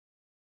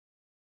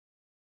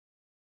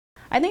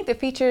I think the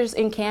features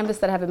in Canvas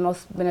that have been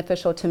most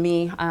beneficial to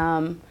me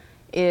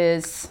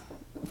is,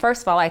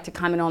 first of all, I like to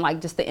comment on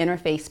like just the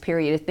interface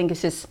period. I think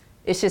it's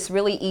just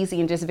really easy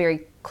and just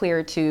very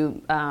clear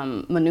to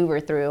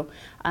maneuver through.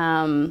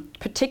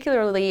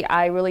 Particularly,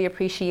 I really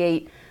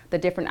appreciate the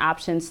different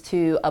options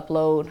to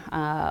upload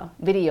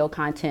video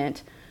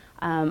content.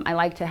 I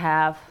like to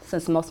have,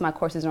 since most of my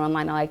courses are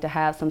online, I like to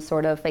have some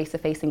sort of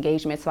face-to-face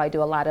engagement, so I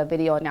do a lot of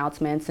video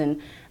announcements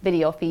and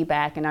video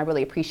feedback, and I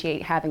really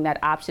appreciate having that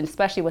option,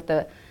 especially with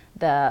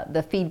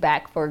the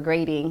feedback for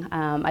grading.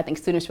 I think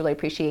students really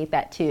appreciate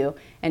that too,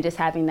 and just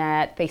having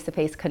that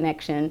face-to-face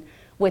connection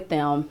with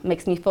them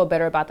makes me feel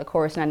better about the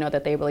course, and I know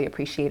that they really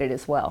appreciate it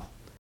as well.